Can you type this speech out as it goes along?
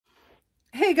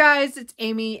Hey guys, it's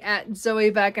Amy at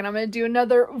Zoe Beck, and I'm going to do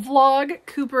another vlog.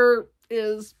 Cooper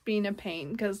is being a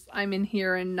pain because I'm in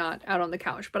here and not out on the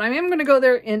couch, but I am going to go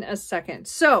there in a second.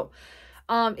 So,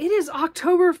 it is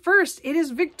October 1st. It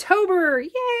is Victober.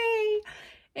 Yay!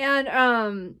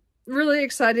 And, really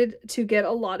excited to get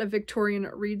a lot of Victorian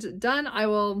reads done. I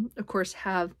will, of course,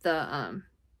 have the,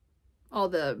 all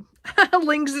the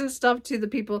links and stuff to the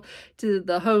people, to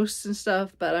the hosts and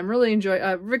stuff, but I'm really enjoying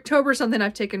Victober, something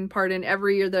I've taken part in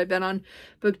every year that I've been on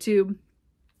BookTube,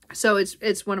 so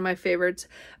it's one of my favorites.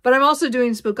 But I'm also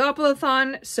doing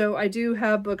Spookaplathon, so I do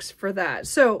have books for that.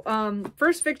 So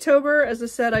first Victober, as I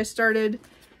said, I started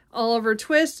Oliver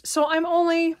Twist, so I'm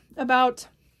only about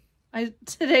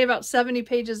today about 70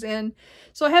 pages in,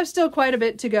 so I have still quite a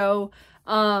bit to go.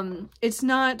 It's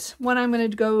not when I'm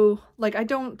going to go, like, I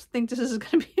don't think this is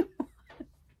going to be one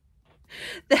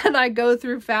that I go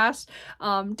through fast.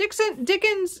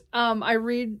 Dickens, I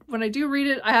read, when I do read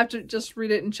it, I have to just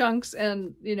read it in chunks,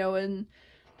 and, you know, and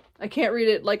I can't read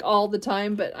it like all the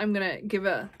time, but I'm going to give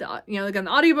again,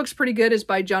 the audiobook's pretty good. It's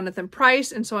by Jonathan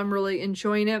Pryce, and so I'm really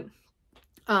enjoying it.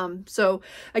 So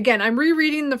again, I'm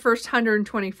rereading the first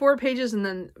 124 pages, and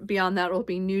then beyond that will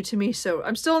be new to me. So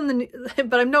I'm still in the,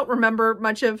 but I don't remember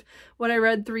much of what I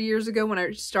read 3 years ago when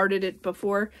I started it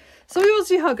before. So we will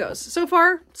see how it goes. So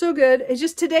far, so good. It's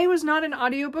just today was not an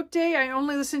audiobook day. I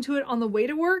only listened to it on the way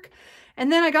to work. And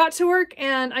then I got to work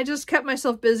and I just kept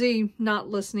myself busy, not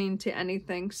listening to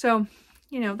anything. So,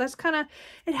 you know, that's kind of,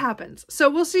 it happens. So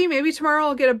we'll see. Maybe tomorrow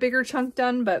I'll get a bigger chunk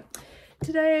done, but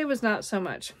today was not so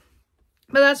much.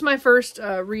 But that's my first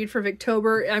read for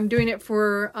Victober. I'm doing it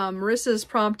for Marissa's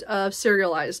prompt of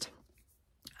serialized.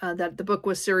 That the book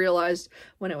was serialized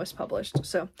when it was published.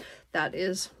 So that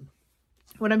is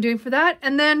what I'm doing for that.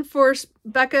 And then for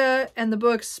Becca and the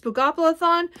book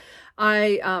Spookaplathon,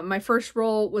 my first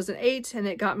roll was an 8, and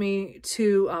it got me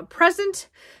to present.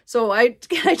 So I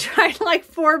tried like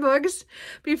 4 books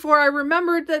before I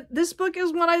remembered that this book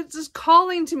is what is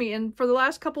calling to me. And for the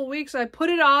last couple weeks, I put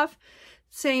it off,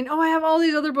 saying, oh, I have all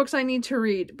these other books I need to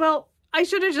read. Well, I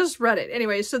should have just read it.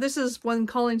 Anyway, so this is one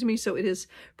calling to me. So it is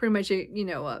pretty much,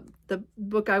 the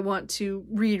book I want to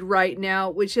read right now,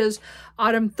 which is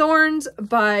Autumn Thorns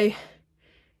by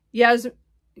Yasmin,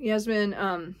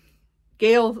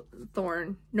 Gale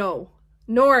Thorn. No,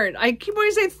 Norn. I keep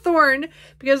wanting to say Thorn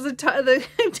because the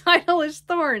title is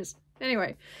Thorns.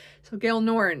 Anyway, so Gail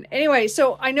Norn. Anyway,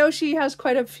 so I know she has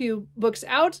quite a few books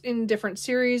out in different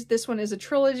series. This one is a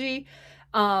trilogy.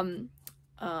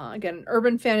 Again,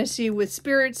 urban fantasy with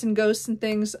spirits and ghosts and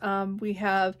things. We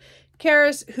have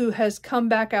Karis, who has come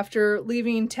back after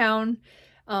leaving town.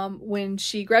 When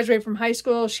she graduated from high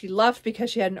school, she left because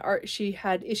she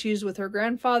had issues with her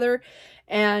grandfather,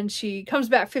 and she comes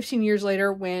back 15 years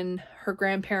later when her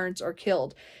grandparents are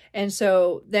killed. And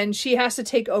so then she has to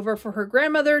take over for her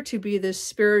grandmother to be this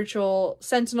spiritual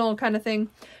sentinel kind of thing,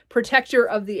 protector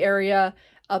of the area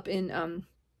up in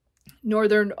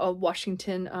northern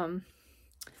Washington,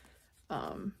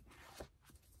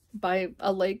 by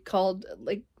a lake called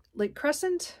Lake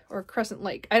Crescent or Crescent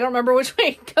Lake. I don't remember which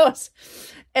way it goes.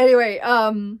 Anyway,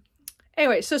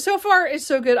 so far it's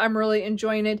so good. I'm really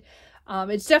enjoying it.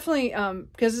 It's definitely,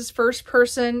 because it's first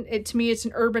person, to me, it's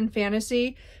an urban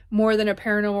fantasy more than a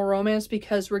paranormal romance,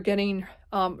 because we're getting,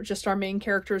 just our main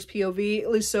character's POV,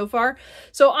 at least so far.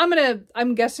 So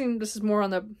I'm guessing this is more on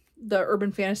the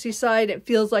urban fantasy side. It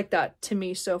feels like that to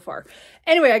me so far.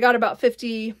 Anyway, I got about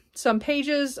 50 some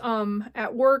pages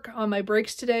at work on my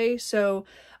breaks today, so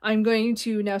I'm going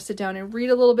to now sit down and read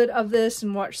a little bit of this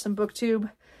and watch some BookTube.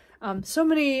 So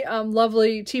many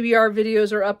lovely TBR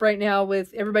videos are up right now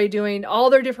with everybody doing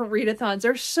all their different readathons.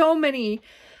 There's so many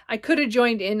I could have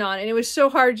joined in on, and it was so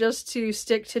hard just to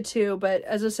stick to 2. But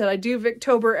as I said, I do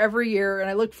Victober every year, and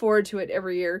I look forward to it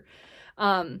every year.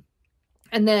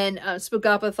 And then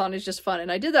Spookaplathon is just fun.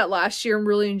 And I did that last year and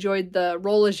really enjoyed the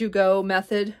roll as you go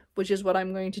method, which is what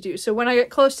I'm going to do. So when I get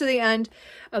close to the end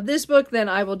of this book, then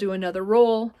I will do another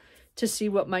roll to see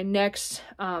what my next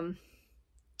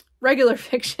regular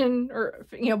fiction or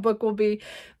book will be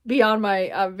beyond my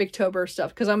Victober stuff,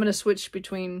 because I'm going to switch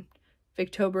between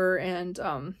Victober and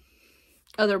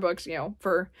other books,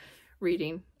 for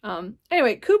reading.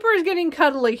 Anyway, Cooper is getting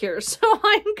cuddly here, so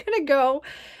I'm gonna go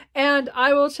and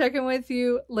I will check in with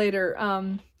you later.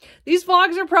 These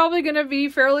vlogs are probably gonna be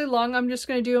fairly long. I'm just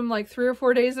gonna do them like 3 or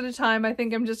 4 days at a time. I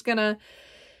think I'm just gonna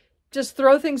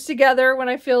throw things together when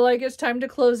I feel like it's time to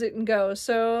close it and go.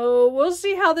 So we'll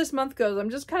see how this month goes.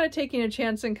 I'm just kind of taking a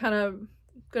chance and kind of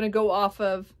gonna go off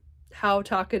of how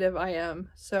talkative I am.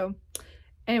 So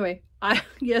anyway,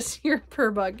 yes, you're a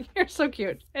purr bug. You're so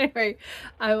cute. Anyway,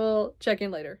 I will check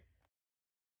in later.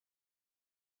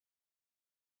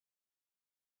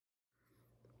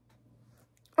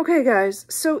 Okay, guys,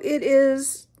 so it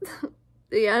is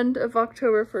the end of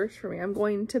October 1st for me. I'm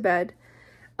going to bed.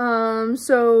 I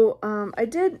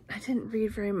didn't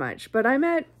read very much, but I'm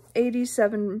at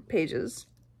 87 pages.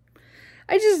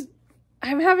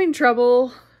 I'm having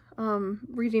trouble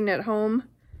reading at home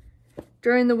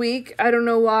during the week. I don't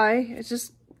know why. It's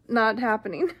just not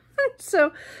happening.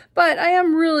 But I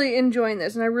am really enjoying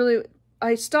this, and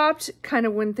I stopped kind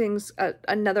of when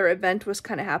another event was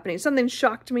kind of happening. Something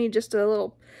shocked me just a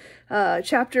little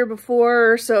chapter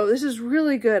before, so this is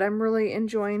really good. I'm really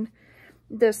enjoying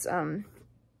this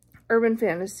urban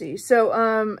fantasy. So,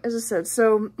 as I said,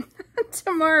 so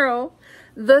tomorrow,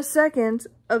 the 2nd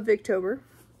of Victober,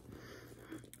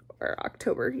 or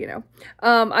October, you know,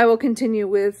 I will continue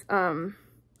with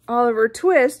Oliver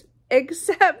Twist,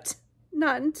 except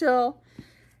not until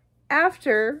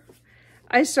after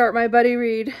I start my buddy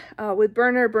read with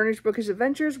Berna, Berna's Bookish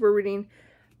Adventures. We're reading,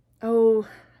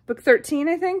 book 13,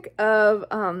 I think, of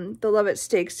the Love at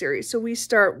Stake series. So we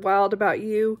start Wild About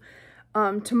You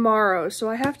tomorrow. So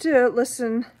I have to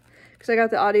listen, because I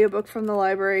got the audiobook from the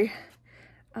library,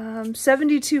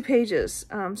 72 pages.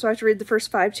 So I have to read the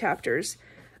first 5 chapters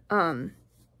tomorrow.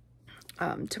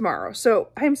 So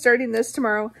I'm starting this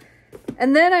tomorrow,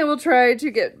 and then I will try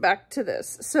to get back to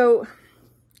this. So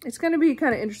it's going to be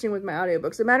kind of interesting with my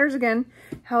audiobooks. It matters, again,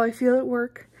 how I feel at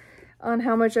work, on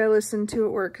how much I listen to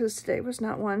at work, because today was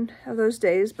not one of those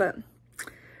days, but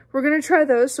we're going to try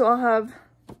those. So I'll have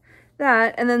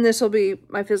that, and then this will be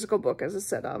my physical book. As I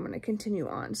said, I'm going to continue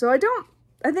on. So I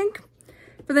think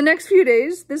for the next few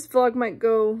days, this vlog might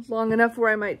go long enough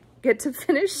where I might get to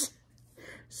finish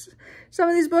some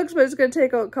of these books, but it's going to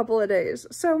take a couple of days.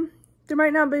 So there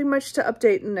might not be much to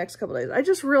update in the next couple of days. I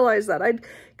just realized that I'd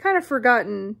kind of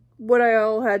forgotten what I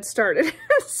all had started.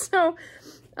 So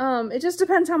it just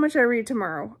depends how much I read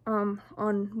tomorrow,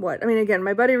 on what. I mean, again,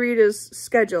 my buddy read is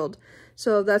scheduled,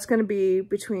 so that's going to be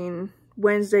between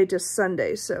Wednesday to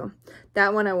Sunday. So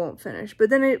that one I won't finish. But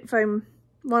then if I want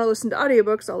to listen to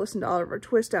audiobooks, I'll listen to Oliver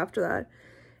Twist after that.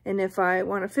 And if I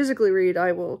want to physically read,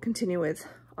 I will continue with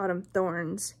Autumn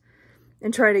Thorns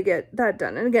and try to get that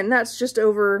done. And again, that's just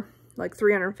over like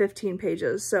 315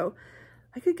 pages. So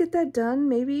I could get that done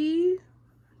maybe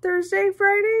Thursday,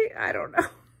 Friday. I don't know.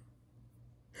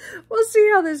 We'll see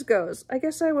how this goes. I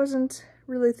guess I wasn't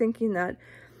really thinking that.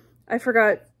 I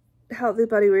forgot how the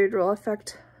buddy read will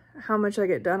affect how much I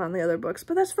get done on the other books,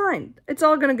 but that's fine. It's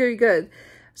all going to be good.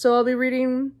 So I'll be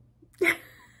reading, you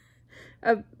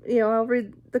know, I'll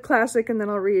read the classic, and then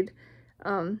I'll read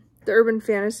the urban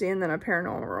fantasy, and then a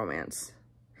paranormal romance.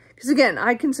 Because again,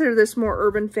 I consider this more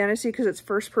urban fantasy because it's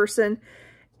first person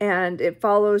and it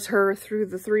follows her through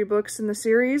the 3 books in the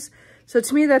series. So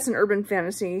to me, that's an urban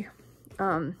fantasy.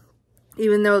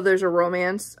 Even though there's a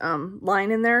romance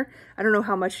line in there. I don't know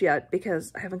how much yet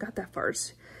because I haven't got that far.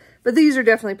 But these are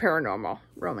definitely paranormal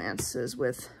romances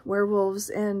with werewolves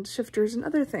and shifters and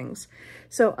other things.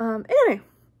 So anyway,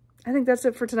 I think that's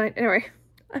it for tonight. Anyway,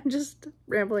 I'm just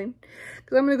rambling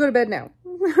because I'm going to go to bed now.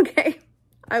 Okay.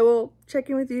 I will check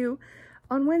in with you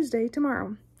on Wednesday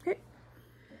tomorrow. Okay.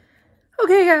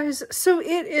 Okay, guys. So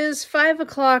it is 5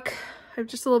 o'clock. I'm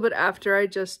just a little bit after. I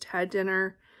just had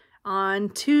dinner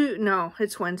on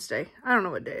it's Wednesday. I don't know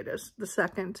what day it is. The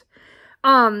 2nd.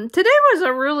 Today was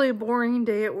a really boring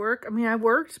day at work. I mean, I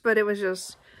worked, but it was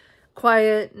just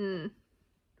quiet, and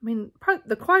I mean,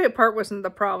 the quiet part wasn't the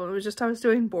problem. It was just I was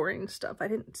doing boring stuff. I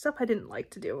didn't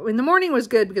like to do. I mean, the morning was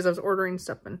good because I was ordering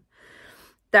stuff, and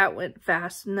that went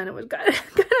fast, and then it was kind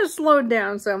of slowed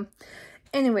down. So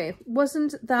anyway,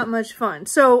 wasn't that much fun.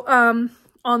 So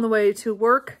on the way to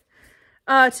work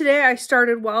today, I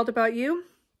started Wild About You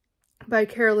by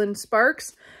Carolyn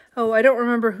Sparks. Oh, I don't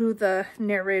remember who the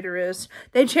narrator is.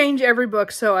 They change every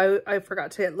book, so I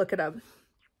forgot to look it up.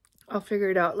 I'll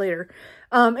figure it out later.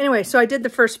 Anyway, so I did the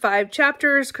first 5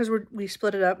 chapters because we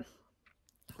split it up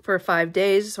for 5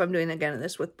 days. So I'm doing again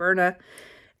this with Berna.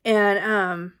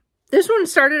 And this one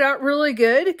started out really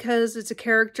good because it's a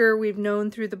character we've known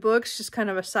through the books, just kind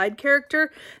of a side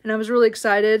character. And I was really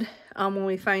excited when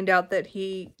we find out that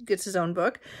he gets his own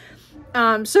book.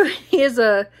 So he is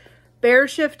a bear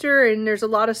shifter, and there's a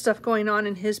lot of stuff going on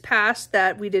in his past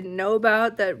that we didn't know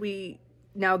about that we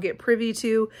now get privy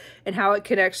to, and how it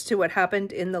connects to what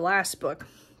happened in the last book.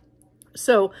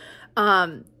 So,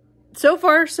 so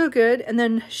far so good. And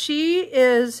then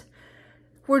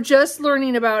we're just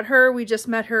learning about her. We just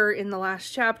met her in the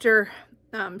last chapter.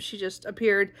 She just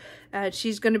appeared.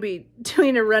 She's going to be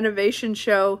doing a renovation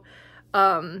show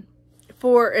on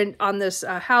this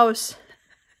house.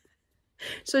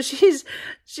 So so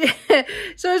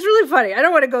it's really funny. I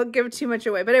don't want to go give too much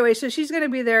away, but anyway, so she's going to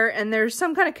be there, and there's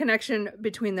some kind of connection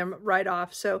between them right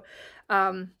off. So,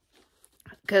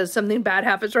 because something bad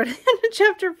happens right at the end of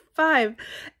chapter 5.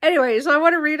 Anyway, so I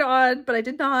want to read on, but I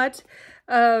did not.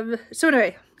 So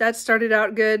anyway, that started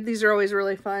out good. These are always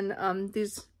really fun.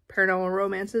 These paranormal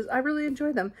romances, I really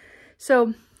enjoy them.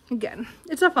 So again,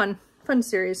 it's a fun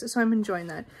series. So I'm enjoying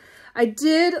that. I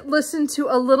did listen to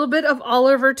a little bit of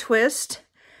Oliver Twist.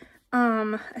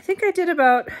 I think I did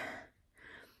about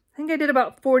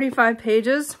 45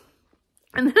 pages,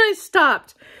 and then I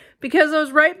stopped because it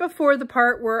was right before the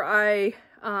part where I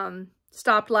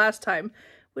stopped last time,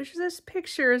 which this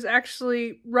picture is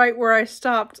actually right where I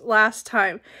stopped last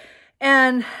time.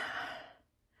 And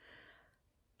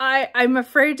I'm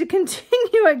afraid to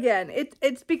continue again.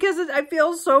 It's because I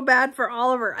feel so bad for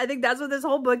Oliver. I think that's what this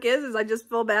whole book is I just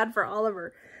feel bad for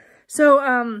Oliver. So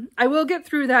I will get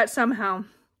through that somehow.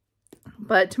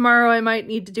 But tomorrow I might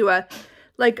need to do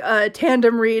a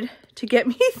tandem read to get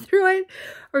me through it,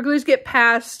 or at least get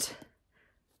past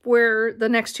where the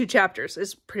next 2 chapters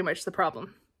is pretty much the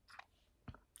problem.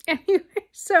 Anyway,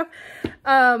 so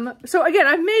again,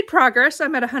 I've made progress.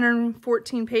 I'm at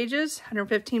 115 pages.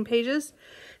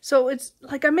 So it's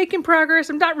like I'm making progress.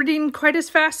 I'm not reading quite as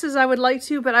fast as I would like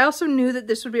to, but I also knew that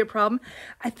this would be a problem.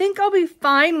 I think I'll be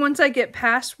fine once I get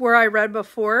past where I read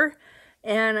before,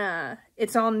 and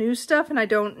it's all new stuff, and I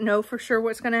don't know for sure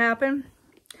what's going to happen.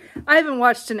 I haven't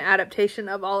watched an adaptation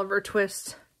of Oliver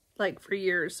Twist like for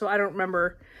years, so I don't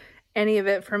remember any of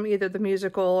it from either the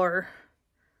musical or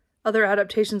other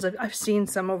adaptations. I've seen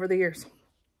some over the years,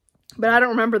 but I don't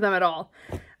remember them at all,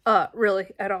 really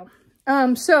at all.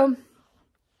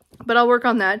 But I'll work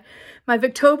on that. My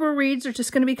Victober reads are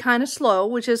just going to be kind of slow,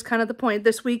 which is kind of the point.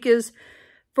 This week is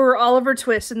for Oliver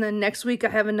Twist, and then next week I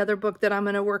have another book that I'm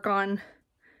going to work on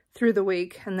through the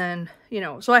week. And then,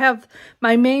 so I have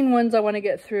my main ones I want to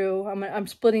get through. I'm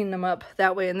splitting them up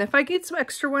that way. And if I get some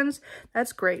extra ones,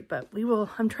 that's great. But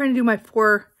I'm trying to do my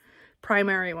 4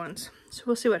 primary ones. So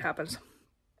we'll see what happens.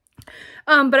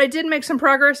 But I did make some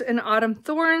progress in Autumn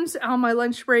Thorns on my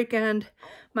lunch break and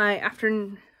my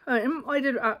afternoon. I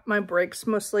did my breaks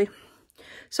mostly.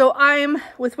 So I'm,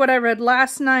 with what I read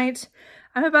last night,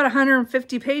 I'm about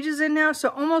 150 pages in now, so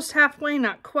almost halfway,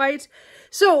 not quite.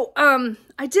 So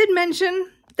I did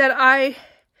mention that I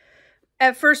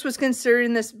at first was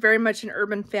considering this very much an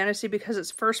urban fantasy because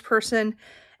it's first person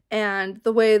and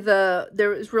the way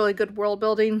there is really good world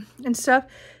building and stuff.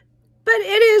 But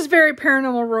it is very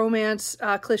paranormal romance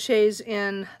cliches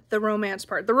in the romance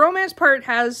part. The romance part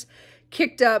has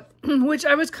kicked up, which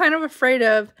I was kind of afraid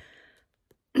of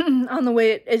on the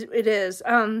way it is.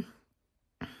 I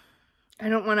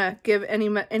don't want to give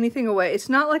anything away. It's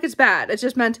not like it's bad. It's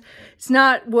just meant it's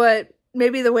not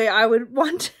maybe the way I would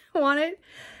want it.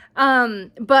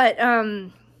 But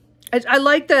I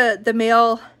like the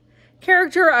male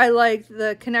character. I like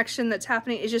the connection that's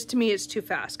happening. It's just, to me, it's too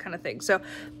fast kind of thing. So,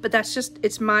 but that's just,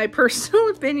 it's my personal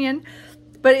opinion.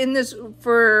 But in this,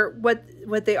 for what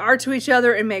they are to each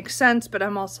other, it makes sense. But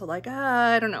I'm also like,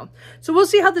 I don't know. So we'll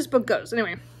see how this book goes.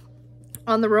 Anyway,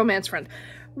 on the romance front.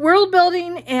 World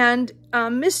building and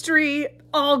mystery,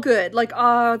 all good. Like,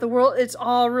 the world, it's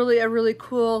all really a really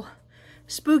cool,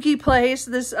 spooky place,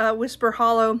 this Whisper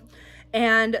Hollow.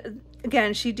 And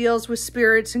again, she deals with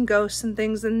spirits and ghosts and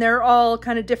things, and they're all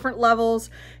kind of different levels,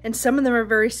 and some of them are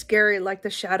very scary, like the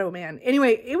Shadow Man.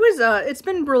 Anyway, it's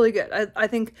been really good, I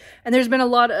think, and there's been a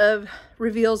lot of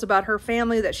reveals about her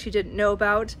family that she didn't know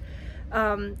about.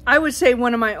 I would say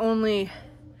one of my only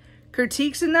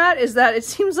critiques in that is that it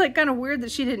seems like kind of weird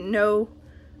that she didn't know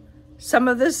some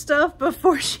of this stuff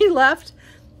before she left,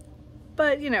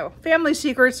 but family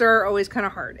secrets are always kind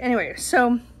of hard. Anyway,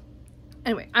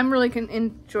 I'm really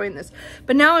enjoying this.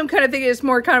 But now I'm kind of thinking it's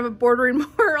more kind of a bordering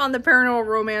more on the paranormal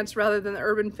romance rather than the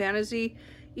urban fantasy,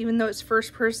 even though it's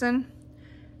first person.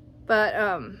 But,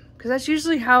 because that's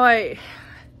usually how it's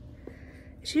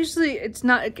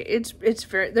not, it's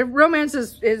very, the romance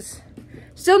is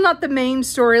still not the main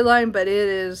storyline, but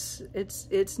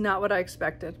it's not what I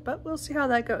expected. But we'll see how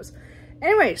that goes.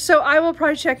 Anyway, so I will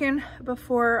probably check in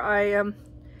before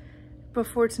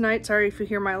tonight. Sorry if you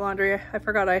hear my laundry. I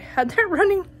forgot I had that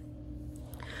running.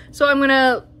 So I'm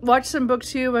gonna watch some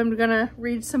booktube. I'm gonna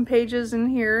read some pages in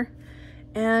here,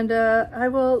 and I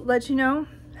will let you know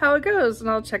how it goes, and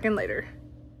I'll check in later.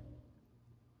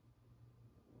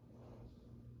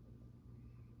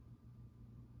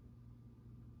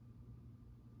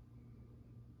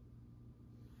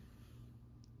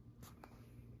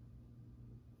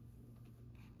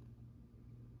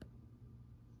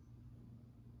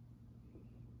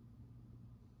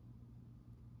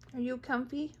 Are you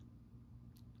comfy?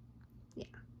 Yeah.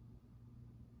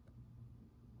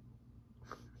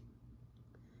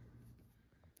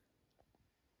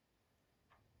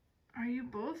 Are you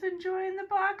both enjoying the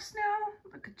box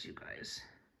now? Look at you guys.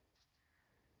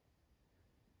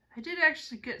 I did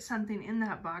actually get something in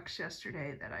that box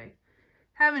yesterday that I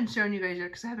haven't shown you guys yet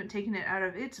because I haven't taken it out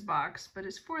of its box, but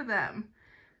it's for them.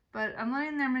 But I'm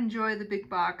letting them enjoy the big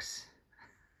box,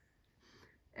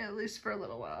 at least for a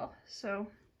little while. So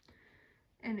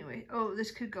anyway, oh,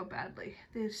 this could go badly.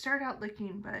 They start out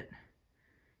licking, but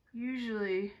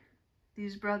usually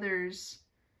these brothers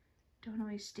don't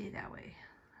always stay that way.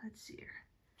 Let's see here.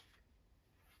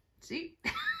 See?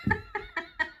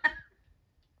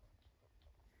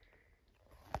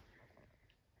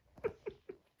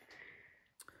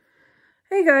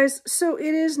 Hey guys, so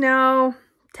it is now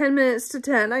 10 minutes to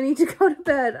 10. I need to go to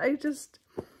bed. It's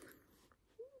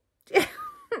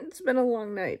been a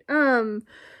long night.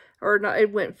 Or not,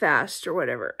 it went fast or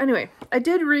whatever. Anyway, I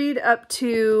did read up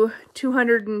to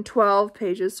 212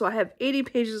 pages, so I have 80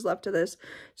 pages left of this.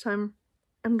 So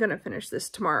I'm gonna finish this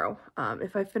tomorrow.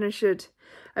 If I finish it,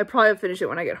 I probably finish it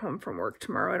when I get home from work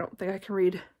tomorrow. I don't think I can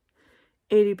read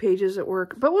 80 pages at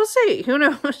work, but we'll see. Who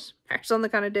knows? Based on the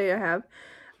kind of day I have.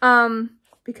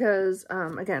 Because,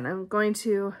 again, I'm going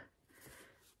to,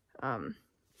 I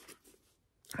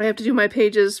have to do my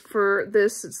pages for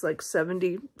this. It's like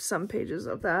 70 some pages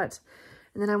of that.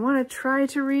 And then I want to try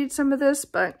to read some of this,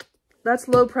 but that's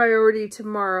low priority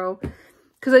tomorrow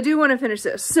because I do want to finish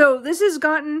this. So this has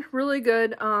gotten really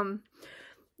good.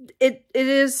 It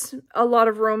is a lot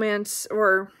of romance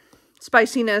or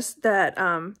spiciness that,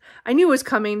 I knew was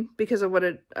coming because of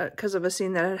because of a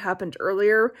scene that had happened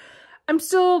earlier. I'm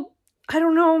still, I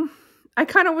don't know. I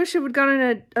kind of wish it would gone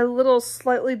in a little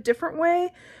slightly different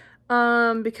way.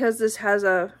 Because this has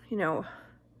a, you know,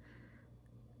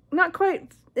 not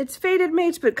quite, it's fated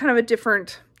mates, but kind of a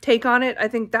different take on it. I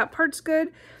think that part's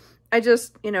good. I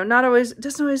just, you know, not always, it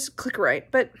doesn't always click right,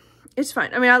 but it's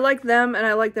fine. I mean, I like them and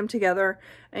I like them together.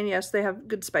 And yes, they have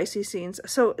good spicy scenes.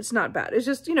 So it's not bad. It's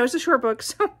just, you know, it's a short book.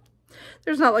 So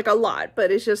there's not like a lot,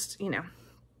 but it's just, you know,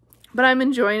 but I'm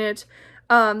enjoying it.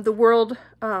 The world,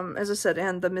 as I said,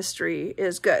 and the mystery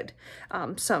is good.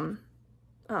 Some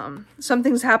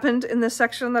things happened in this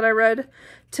section that I read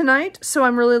tonight, so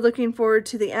I'm really looking forward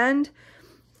to the end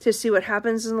to see what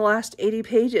happens in the last 80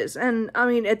 pages. And I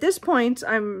mean, at this point,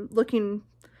 I'm looking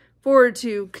forward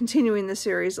to continuing the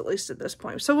series, at least at this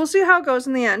point. So we'll see how it goes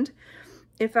in the end,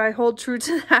 if I hold true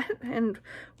to that and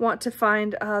want to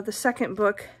find the second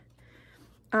book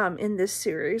in this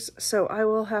series. So I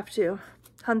will have to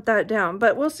hunt that down,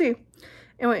 but we'll see.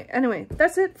 Anyway,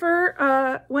 that's it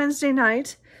for Wednesday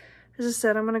night. As I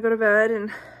said, I'm going to go to bed,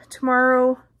 and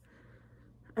tomorrow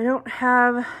I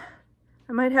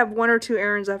might have 1 or 2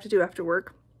 errands I have to do after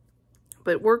work,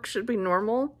 but work should be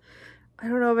normal. I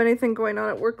don't know of anything going on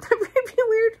at work that might be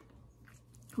weird,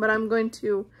 but I'm going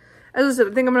to, as I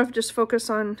said, I think I'm going to just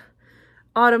focus on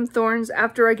Autumn Thorns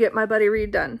after I get my Buddy Read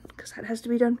done, because that has to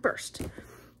be done first,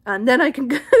 and then I can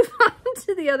move on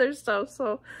to the other stuff,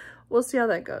 so we'll see how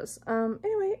that goes.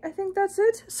 Anyway, I think that's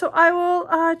it. So I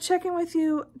will check in with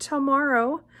you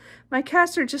tomorrow. My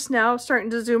cats are just now starting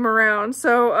to zoom around,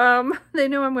 so they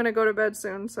know I'm going to go to bed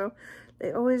soon. So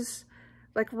they always,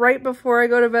 like right before I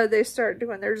go to bed, they start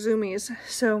doing their zoomies.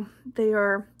 So they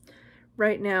are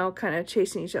right now kind of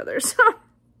chasing each other. So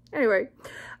anyway,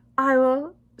 I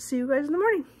will see you guys in the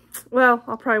morning. Well,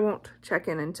 I'll probably won't check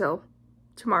in until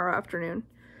tomorrow afternoon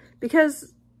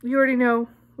because you already know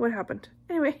what happened.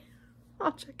 Anyway,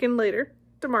 I'll check in later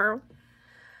tomorrow.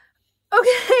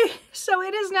 Okay, so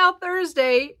it is now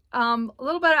Thursday. A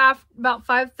little bit after about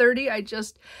 5:30. I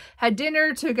just had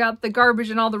dinner, took out the garbage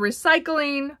and all the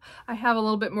recycling. I have a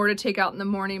little bit more to take out in the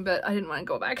morning, but I didn't want to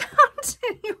go back out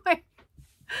anyway.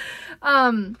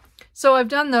 So I've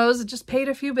done those. I just paid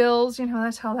a few bills. You know,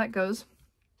 that's how that goes.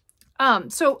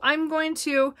 So I'm going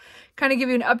to kind of give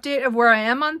you an update of where I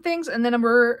am on things, and then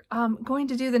we're going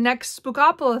to do the next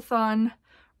Spookaplathon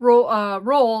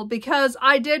roll because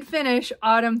I did finish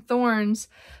Autumn Thorns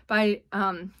by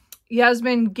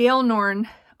Yasmin Galenorn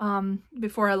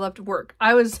before I left work.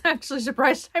 I was actually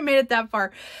surprised I made it that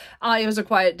far. It was a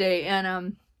quiet day,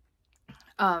 and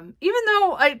even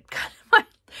though my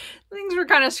things were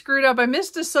kind of screwed up, I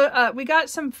missed we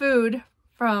got some food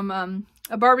from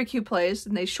a barbecue place,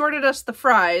 and they shorted us the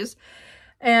fries,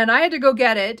 and I had to go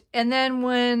get it. And then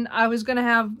when I was gonna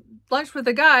have lunch with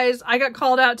the guys, I got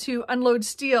called out to unload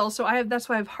steel, so that's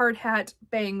why I have hard hat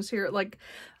bangs here. Like,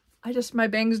 my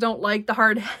bangs don't like the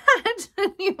hard hat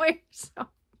anyway, so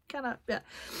kind of, yeah.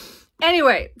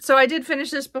 Anyway, so I did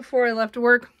finish this before I left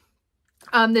work.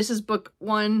 This is book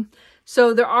 1.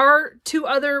 So there are 2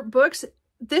 other books.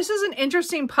 This is an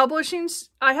interesting publishing.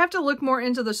 I have to look more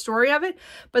into the story of it,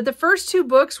 but the first 2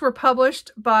 books were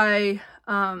published by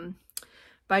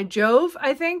Jove,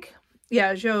 I think.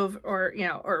 Yeah, Jove, or, you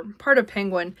know, or part of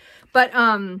Penguin. But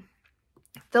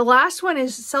the last one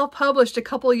is self-published a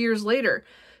couple years later.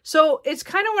 So it's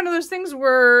kind of one of those things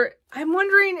where I'm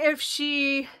wondering if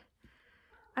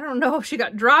I don't know if she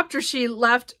got dropped or she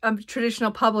left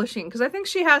traditional publishing, because I think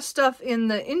she has stuff in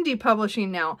the indie publishing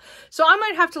now. So I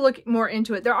might have to look more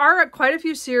into it. There are quite a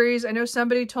few series. I know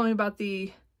somebody told me about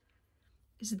is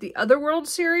it the Otherworld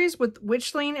series with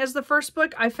Witchling as the first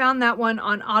book? I found that one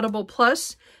on Audible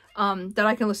Plus that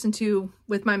I can listen to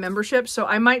with my membership. So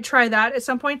I might try that at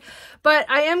some point. But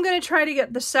I am going to try to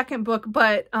get the second book,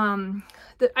 but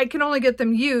I can only get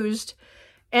them used.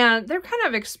 And they're kind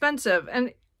of expensive.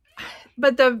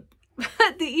 But the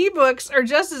ebooks are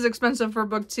just as expensive for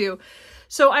book 2.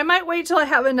 So I might wait till I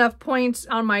have enough points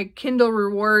on my Kindle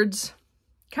rewards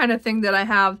kind of thing that I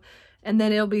have, and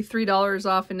then it'll be $3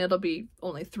 off, and it'll be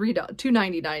only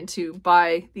 $2.99 to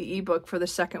buy the ebook for the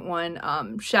second one,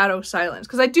 Shadow Silence,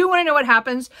 because I do want to know what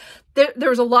happens.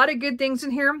 There's a lot of good things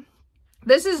in here.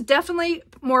 This is definitely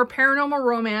more paranormal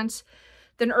romance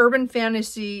than urban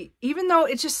fantasy, even though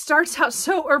it just starts out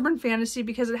so urban fantasy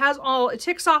because it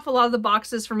ticks off a lot of the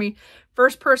boxes for me.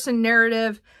 First person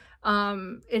narrative.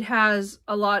 It has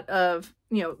a lot of,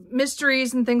 you know,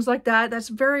 mysteries and things like that. That's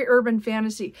very urban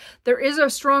fantasy. There is a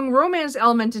strong romance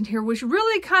element in here, which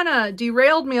really kind of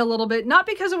derailed me a little bit. Not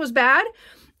because it was bad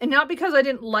and not because I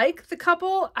didn't like the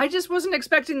couple. I just wasn't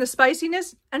expecting the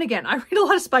spiciness. And again, I read a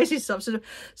lot of spicy stuff.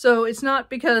 So it's not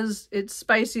because it's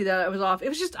spicy that I was off. It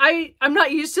was just, I'm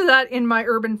not used to that in my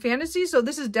urban fantasy. So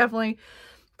this is definitely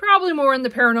probably more in the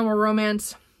paranormal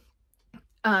romance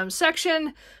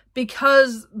section,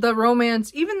 because the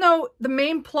romance, even though the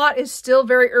main plot is still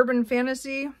very urban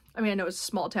fantasy. I mean, I know it's a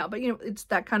small town, but you know, it's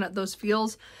that kind of, those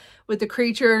feels with the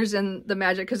creatures and the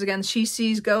magic. Because again, she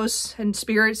sees ghosts and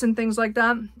spirits and things like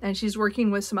that. And she's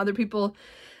working with some other people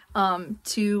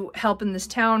to help in this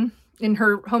town, in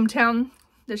her hometown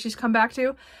that she's come back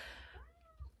to.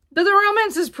 But the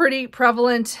romance is pretty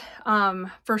prevalent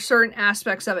for certain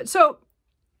aspects of it. So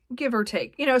give or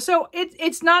take, you know, so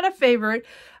it's not a favorite.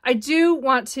 I do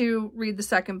want to read the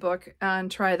second book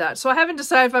and try that. So I haven't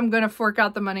decided if I'm going to fork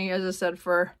out the money, as I said,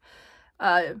 for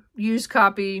used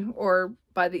copy or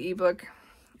buy the ebook.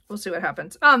 We'll see what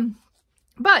happens.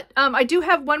 But I do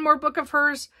have one more book of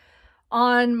hers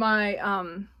on my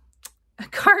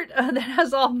cart that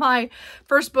has all my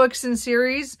first books in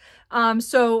series.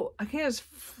 So I think it's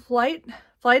Flight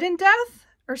and Death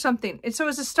or something. So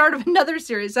it's the start of another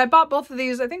series. I bought both of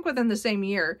these, I think, within the same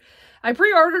year. I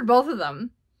pre-ordered both of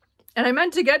them, and I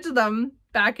meant to get to them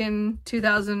back in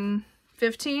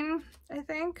 2015, I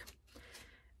think.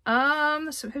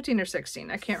 So 15 or 16.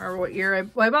 I can't remember what year.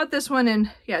 I bought this one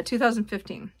in, yeah,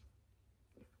 2015.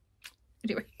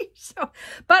 Anyway,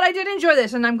 but I did enjoy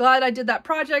this, and I'm glad I did that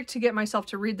project to get myself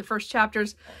to read the first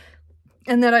chapters,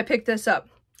 and then I picked this up.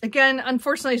 Again,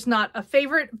 unfortunately, it's not a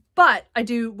favorite, but I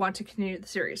do want to continue the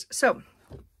series. So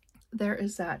there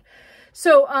is that.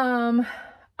 So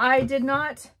I did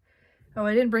not,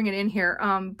 I didn't bring it in here,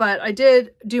 but I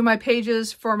did do my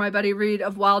pages for my buddy read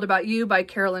of Wild About You by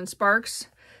Carolyn Sparks.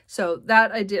 So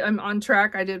that I did, I'm on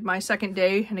track. I did my second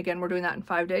day, and again, we're doing that in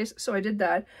 5 days. So I did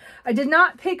that. I did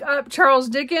not pick up Charles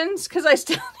Dickens because I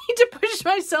still need to push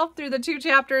myself through the 2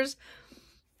 chapters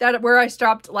where I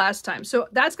stopped last time. So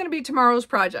that's going to be tomorrow's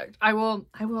project. I will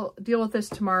deal with this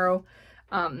tomorrow.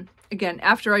 Again,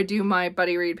 after I do my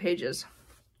buddy read pages.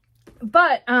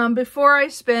 But before I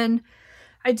spin,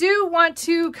 I do want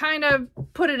to kind of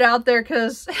put it out there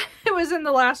because it was in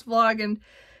the last vlog and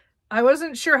I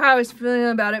wasn't sure how I was feeling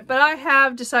about it, but I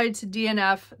have decided to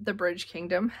DNF The Bridge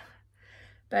Kingdom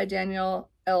by Daniel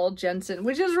L. Jensen,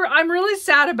 which is I'm really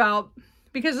sad about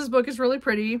because this book is really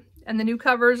pretty and the new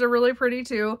covers are really pretty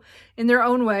too in their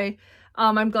own way.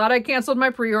 I'm glad I canceled my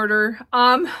pre-order.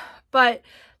 But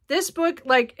this book,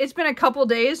 like, it's been a couple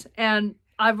days and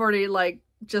I've already like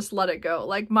just let it go.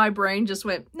 Like my brain just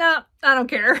went, nah, I don't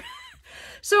care.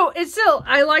 So it's still,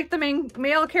 I like the main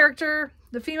male character.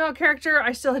 The female character,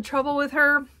 I still had trouble with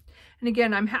her. And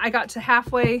again, I got to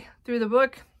halfway through the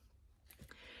book.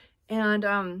 And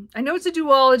I know it's a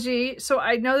duology, so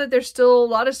I know that there's still a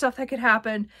lot of stuff that could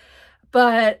happen.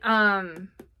 But I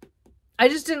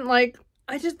just didn't like,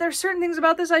 there's certain things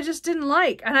about this I just didn't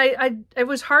like. And it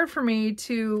was hard for me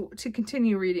to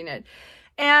continue reading it.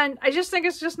 And I just think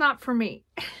it's just not for me.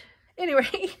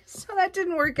 Anyway, so that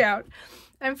didn't work out.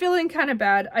 I'm feeling kind of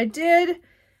bad. I did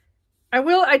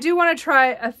I do want to try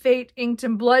A Fate Inked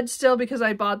in Blood still, because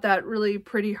I bought that really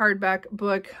pretty hardback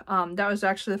book. That was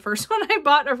actually the first one I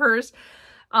bought of hers.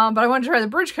 But I want to try the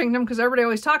Bridge Kingdom because everybody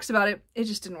always talks about it. It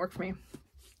just didn't work for me.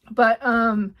 But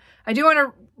I do want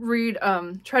to read,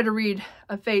 try to read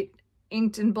A Fate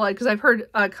Inked in Blood, because I've heard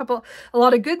a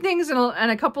lot of good things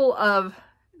and a couple of,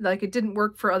 like, it didn't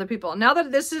work for other people. Now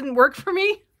that this didn't work for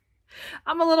me,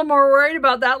 I'm a little more worried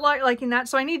about that, liking that.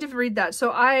 So I need to read that.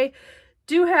 So I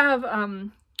do have,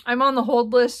 I'm on the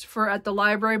hold list for at the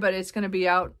library, but it's going to be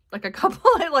out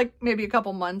like maybe a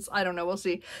couple months. I don't know. We'll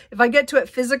see. If I get to it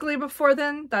physically before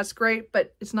then, that's great,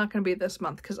 but it's not going to be this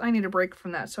month because I need a break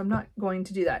from that. So I'm not going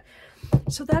to do that.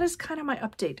 So that is kind of my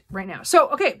update right now. So,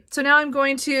 okay. So now I'm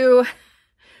going to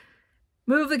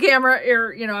move the camera,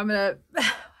 or, you know, I'm going to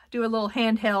do a little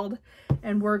handheld,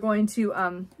 and we're going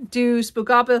to do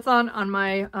Spookaplathon on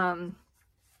my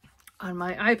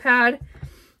iPad,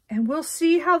 and we'll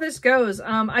see how this goes.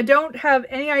 I don't have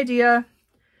any idea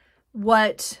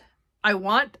what I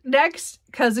want next,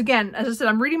 because again, as I said,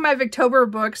 I'm reading my Victober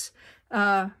books,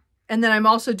 and then I'm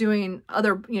also doing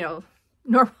other, you know,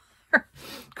 normal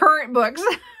current books,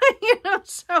 you know,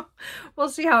 so we'll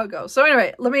see how it goes. So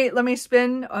anyway, let me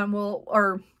spin,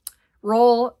 or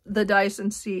roll the dice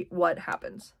and see what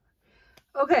happens.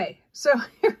 Okay, so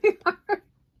here we are.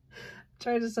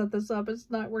 Trying to set this up. It's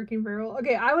not working very well.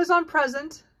 Okay, I was on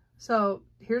Present. So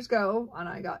here's go. And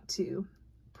I got to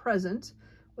Present,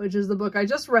 which is the book I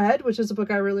just read, which is a book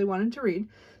I really wanted to read.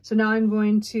 So now I'm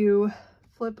going to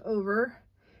flip over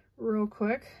real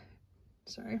quick.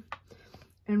 Sorry.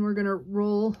 And we're going to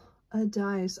roll a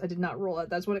dice. I did not roll it.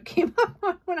 That's what it came up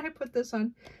on when I put this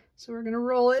on. So we're going to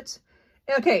roll it.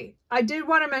 Okay, I did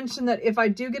want to mention that if I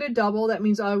do get a double, that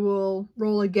means I will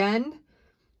roll again,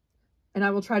 and I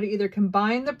will try to either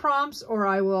combine the prompts, or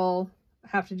I will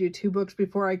have to do 2 books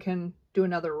before I can do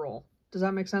another roll. Does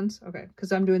that make sense? Okay,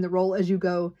 because I'm doing the roll as you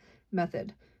go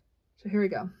method. So here we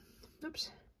go.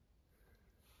 Oops.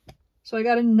 So I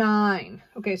got a 9.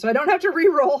 Okay, so I don't have to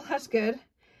re-roll. That's good.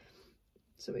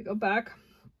 So we go back.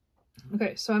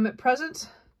 Okay, so I'm at Present.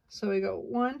 So we go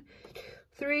 1,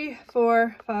 3,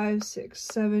 4, 5, 6,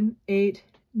 7, 8,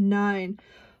 9.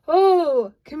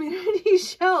 Oh, community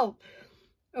shelf.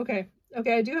 Okay.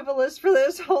 Okay, I do have a list for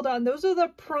this. Hold on. Those are the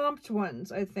prompt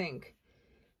ones, I think.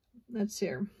 Let's see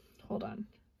here. Hold on.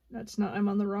 That's not, I'm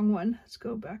on the wrong one. Let's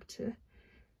go back to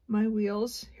my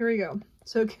wheels. Here we go.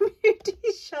 So community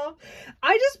shelf.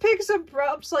 I just picked some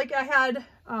prompts like I had,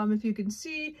 if you can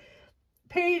see,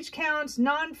 page counts,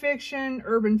 nonfiction,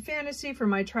 urban fantasy for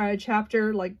my triad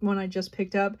chapter, like one I just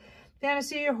picked up,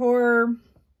 fantasy, horror,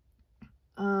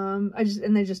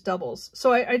 and they just doubles.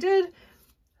 So I did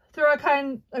throw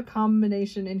a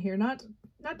combination in here, not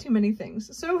too many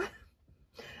things. So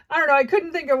I don't know, I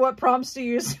couldn't think of what prompts to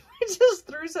use. I just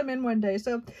threw some in one day.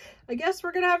 So I guess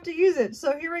we're gonna have to use it.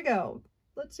 So here we go.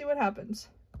 Let's see what happens.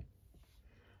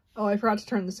 Oh, I forgot to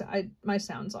turn my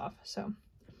sounds off. So,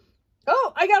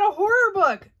 oh, I got a horror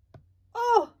book.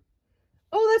 Oh,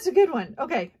 that's a good one.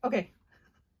 Okay.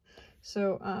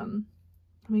 So,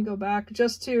 let me go back.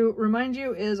 Just to remind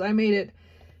you, is I made it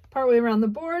partway around the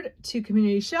board to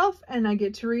community shelf, and I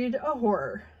get to read a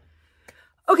horror.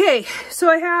 Okay, so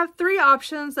I have 3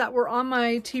 options that were on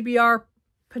my TBR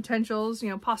potentials, you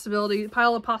know,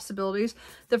 pile of possibilities.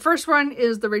 The first one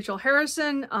is the Rachel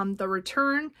Harrison, The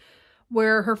Return,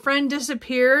 where her friend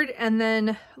disappeared, and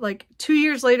then like 2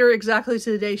 years later, exactly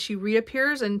to the day, she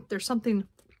reappears, and there's something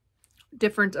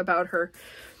different about her.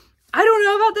 I don't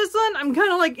know about this one. I'm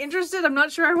kind of like interested. I'm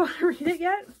not sure I want to read it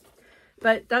yet,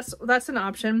 but that's an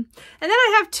option. And then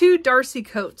I have 2 Darcy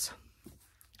Coates.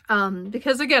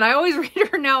 Because again, I always read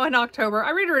her now in October.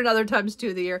 I read her in other times too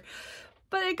of the year,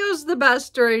 but it goes the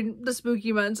best during the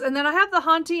spooky months. And then I have The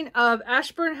Haunting of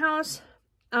Ashburn House,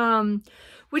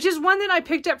 which is one that I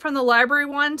picked up from the library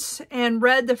once and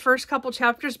read the first couple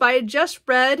chapters, but I had just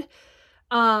read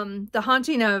The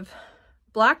Haunting of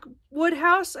Blackwood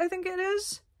House, I think it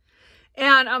is.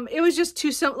 And it was just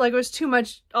too simple, like it was too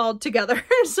much all together.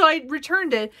 So I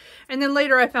returned it. And then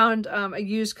later I found a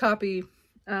used copy,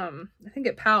 I think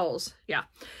at Powell's. Yeah.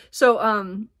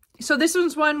 So so this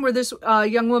one's one where this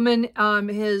young woman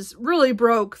is really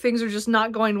broke. Things are just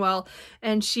not going well.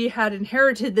 And she had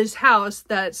inherited this house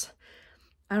that's,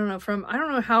 I don't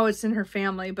know how it's in her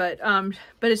family, but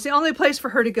it's the only place for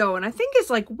her to go. And I think it's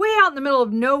like way out in the middle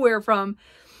of nowhere from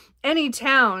any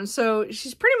town. So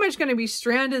she's pretty much going to be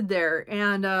stranded there,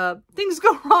 and things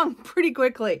go wrong pretty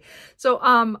quickly. So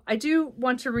I do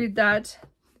want to read that.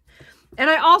 And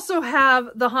I also have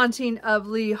The Haunting of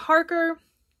Lee Harker,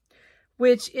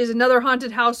 which is another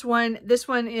haunted house one. This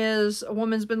one is a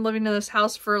woman's been living in this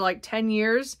house for like 10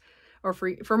 years or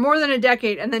for more than a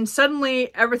decade. And then suddenly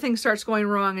everything starts going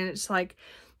wrong. And it's like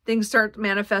things start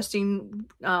manifesting,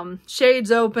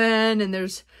 shades open and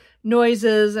there's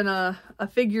noises and a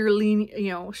figure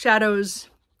shadows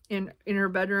in her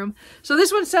bedroom. So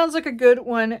this one sounds like a good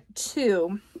one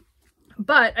too.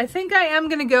 But I think I am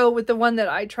going to go with the one that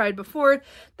I tried before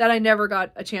that I never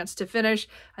got a chance to finish.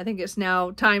 I think it's now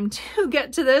time to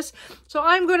get to this. So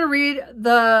I'm going to read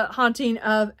The Haunting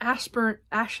of Ashburn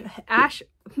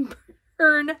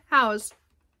House.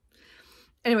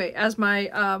 Anyway, as my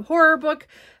horror book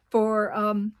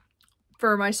for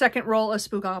my second roll of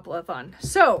Spookaplathon.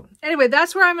 So anyway,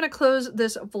 that's where I'm going to close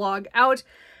this vlog out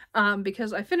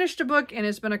because I finished a book and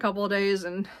it's been a couple of days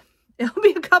and it'll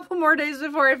be a couple more days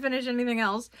before I finish anything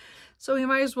else. So we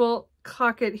might as well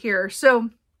clock it here. So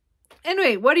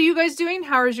anyway, what are you guys doing?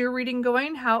 How is your reading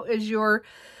going? How is your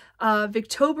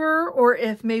Victober? Or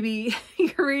if maybe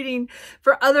you're reading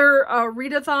for other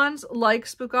readathons like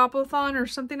Spookaplathon or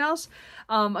something else.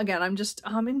 Again, I'm just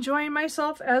enjoying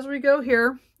myself as we go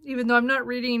here, even though I'm not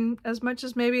reading as much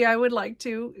as maybe I would like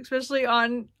to, especially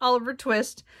on Oliver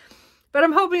Twist. But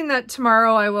I'm hoping that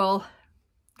tomorrow I will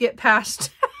get past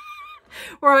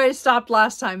where I stopped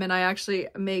last time and I actually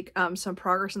make some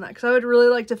progress in that, because I would really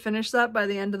like to finish that by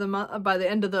the end of the month, by the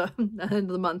end of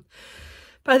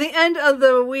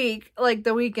the week, like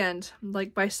the weekend,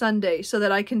 like by Sunday, so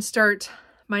that I can start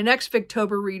my next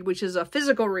Victober read, which is a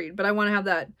physical read. But I want to have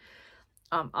that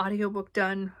audiobook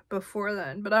done before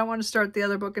then, but I don't want to start the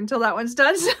other book until that one's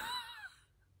done. So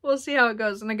we'll see how it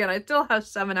goes. And again, I still have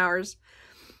 7 hours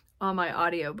on my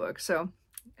audiobook, so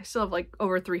I still have like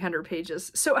over 300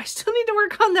 pages. So I still need to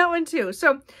work on that one too.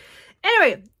 So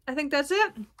anyway, I think that's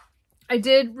it. I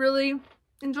did really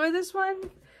enjoy this one.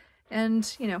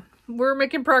 And, you know, we're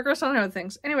making progress on other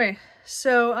things. Anyway,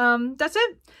 so that's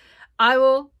it. I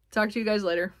will talk to you guys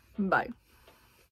later. Bye.